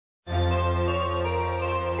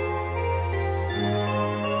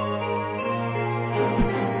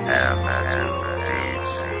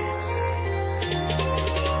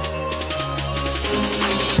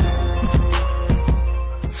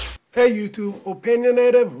Hey YouTube,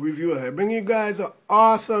 Opinionative Reviewer here, bringing you guys an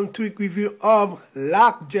awesome tweak review of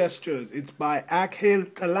LockGestures. It's by Akhil,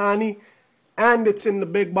 Tolani, and it's in the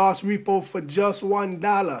Big Boss repo for just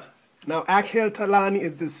 $1. Now Akhil Tolani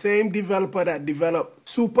is the same developer that developed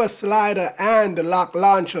Super Slider and the Lock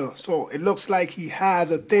Launcher, so it looks like he has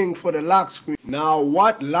a thing for the lock screen. Now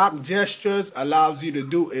what LockGestures allows you to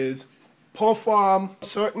do is perform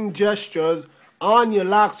certain gestures on your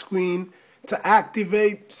lock screen to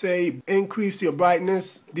activate, say, increase your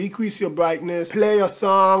brightness, decrease your brightness, play a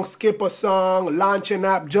song, skip a song, launch an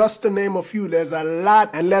app, just to name a few. There's a lot,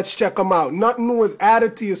 and let's check them out. Nothing new is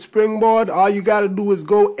added to your springboard. All you got to do is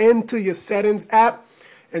go into your settings app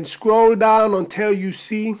and scroll down until you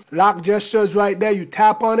see LockGestures right there. You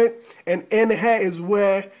tap on it, and in here is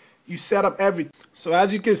where you set up everything. So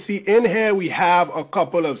as you can see, in here we have a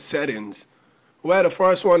couple of settings, where the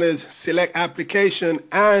first one is select application,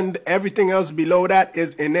 and everything else below that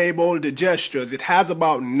is enable the gestures. It has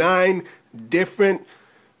about 9 different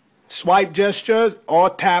swipe gestures or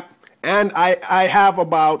tap, and I have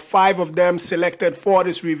about 5 of them selected for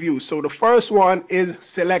this review. So the first one is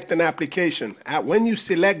select an application. When you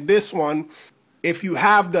select this one, if you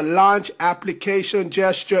have the launch application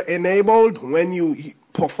gesture enabled, when you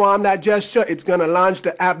perform that gesture, it's going to launch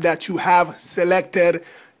the app that you have selected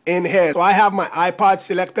in here. So I have my iPod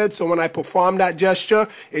selected, so when I perform that gesture,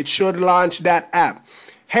 it should launch that app.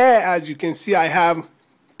 Here, as you can see, I have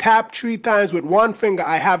tap 3 times with one finger.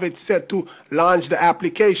 I have it set to launch the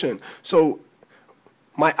application. So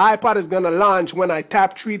my iPod is going to launch when I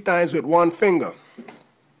tap 3 times with one finger.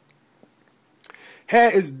 Here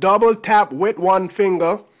is double tap with one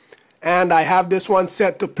finger, and I have this one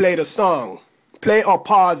set to play the song. Play or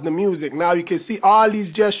pause the music. Now you can see all these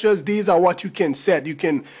gestures. These are what you can set. You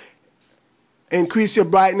can increase your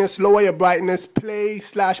brightness, lower your brightness,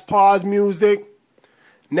 play/pause music,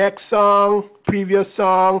 next song, previous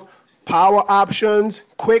song, power options,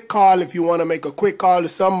 quick call if you want to make a quick call to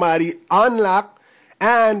somebody, unlock,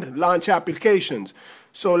 and launch applications.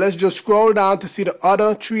 So let's just scroll down to see the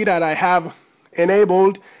other 3 that I have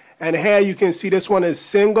enabled. And here you can see this one is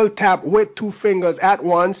single tap with 2 fingers at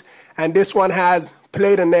once. And this one has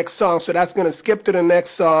play the next song. So that's going to skip to the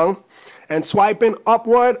next song. And swiping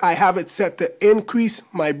upward, I have it set to increase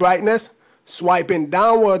my brightness. Swiping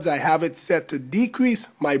downwards, I have it set to decrease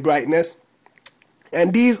my brightness.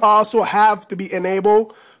 And these also have to be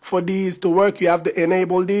enabled. For these to work, you have to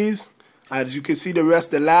enable these. As you can see,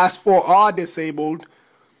 the last 4 are disabled.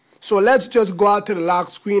 So let's just go out to the lock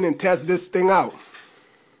screen and test this thing out.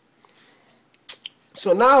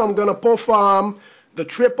 So now I'm going to perform the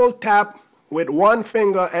triple tap with one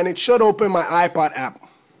finger, and it should open my iPod app.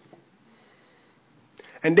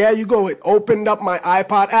 And there you go. It opened up my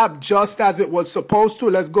iPod app just as it was supposed to.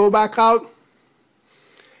 Let's go back out.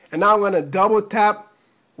 And now I'm going to double tap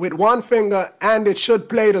with one finger, and it should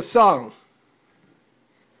play the song.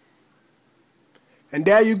 And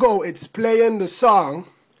there you go. It's playing the song.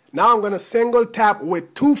 Now I'm going to single tap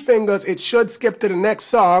with 2 fingers. It should skip to the next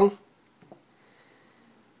song.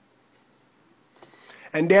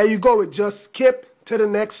 And there you go, it just skipped to the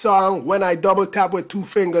next song when I double tap with 2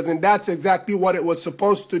 fingers, and that's exactly what it was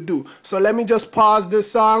supposed to do. So let me just pause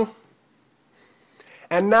this song.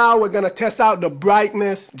 And now we're going to test out the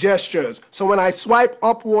brightness gestures. So when I swipe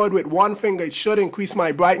upward with one finger, it should increase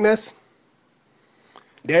my brightness.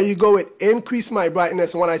 There you go, it increased my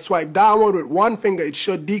brightness. When I swipe downward with one finger, it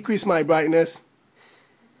should decrease my brightness.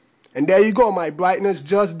 And there you go, my brightness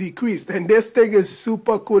just decreased. And this thing is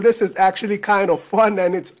super cool. This is actually kind of fun,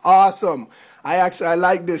 and it's awesome. I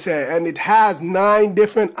like this here. And it has 9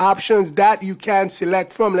 different options that you can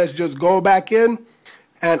select from. Let's just go back in.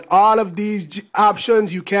 And all of these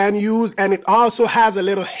options you can use. And it also has a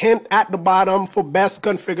little hint at the bottom for best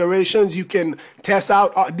configurations. You can test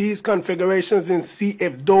out these configurations and see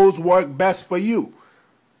if those work best for you.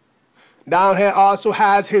 Down here also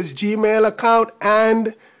has his Gmail account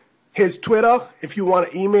and his Twitter, if you want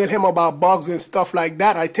to email him about bugs and stuff like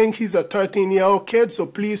that. I think he's a 13-year-old kid, so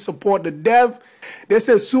please support the dev. This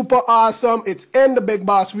is super awesome. It's in the Big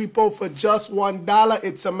Boss repo for just $1.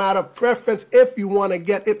 It's a matter of preference if you want to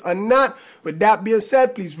get it or not. With that being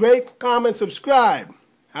said, please rate, comment, subscribe.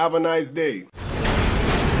 Have a nice day.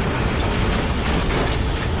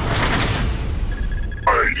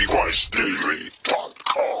 iDeviceDaily.